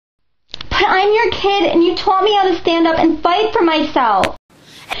But I'm your kid, and you taught me how to stand up and fight for myself.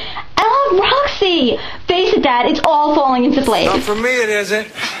 I love Roxy. Face it, Dad, it's all falling into place. Not for me, it isn't.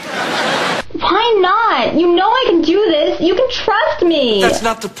 Why not? You know I can do this. You can trust me. That's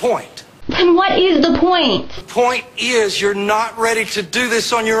not the point. Then what is the point? The point is you're not ready to do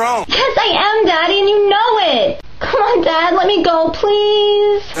this on your own. Yes, I am, Daddy, and you know it. Come on, Dad, let me go,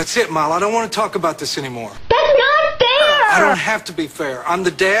 please. That's it, Miley. I don't want to talk about this anymore. That's not fair. I don't have to be fair. I'm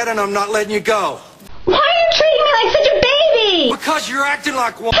the dad, and I'm not letting you go. Why are you treating me like such a baby? Because you're acting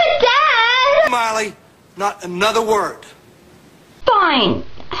like one. But Dad! Miley, not another word. Fine.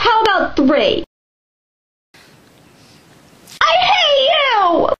 How about 3? I hate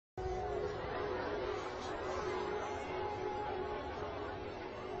you!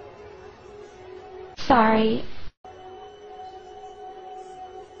 Sorry.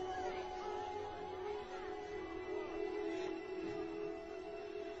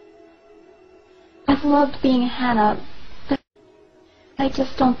 I've loved being Hannah, but I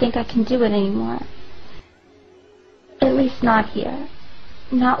just don't think I can do it anymore. At least not here.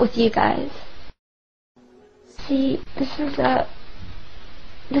 Not with you guys. See, this is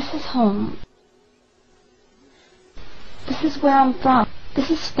home. This is where I'm from. This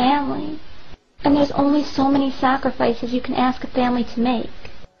is family. And there's only so many sacrifices you can ask a family to make.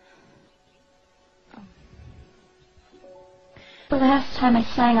 The last time I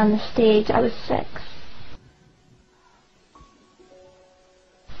sang on the stage, I was 6.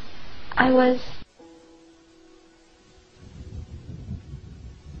 I was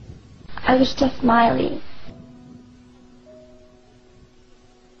just Miley.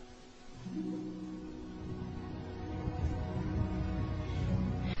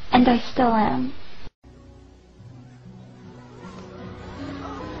 And I still am.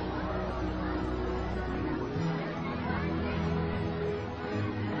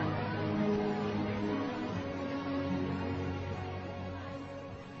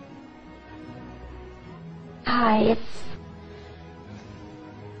 Hi,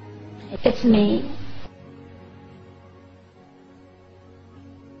 it's me.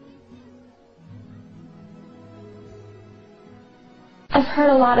 I've hurt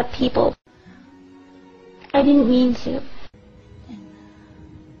a lot of people. I didn't mean to.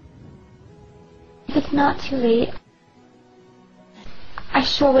 If it's not too late, I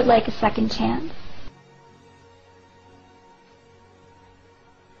sure would like a second chance.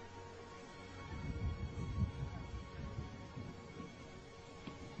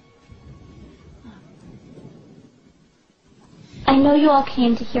 I know you all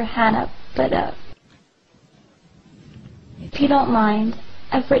came to hear Hannah, but if you don't mind,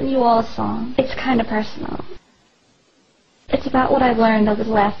 I've written you all a song. It's kind of personal. It's about what I've learned over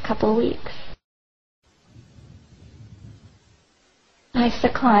the last couple of weeks. Nice to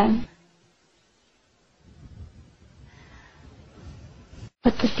climb.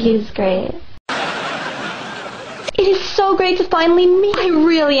 But the view's great. It is so great to finally meet. I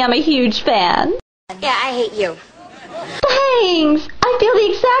really am a huge fan. Yeah, I hate you. Thanks! I feel the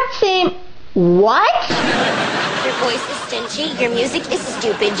exact same... What? Your voice is stingy, your music is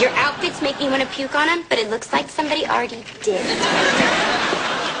stupid, your outfits make me want to puke on them, but it looks like somebody already did.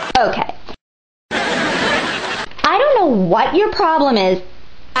 Okay. I don't know what your problem is.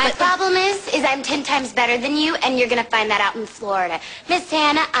 My problem is I'm 10 times better than you, and you're going to find that out in Florida. Miss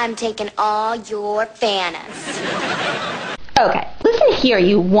Hannah, I'm taking all your fannas. Okay, listen here,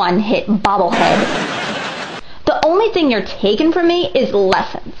 you one-hit bobblehead. The only thing you're taking from me is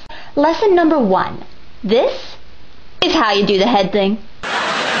lessons. Lesson number 1. This is how you do the head thing.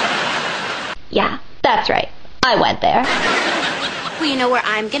 Yeah, that's right. I went there. Well, you know where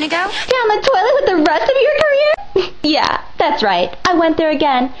I'm gonna go? Down the toilet with the rest of your career? Yeah, that's right. I went there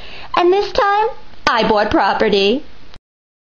again. And this time, I bought property.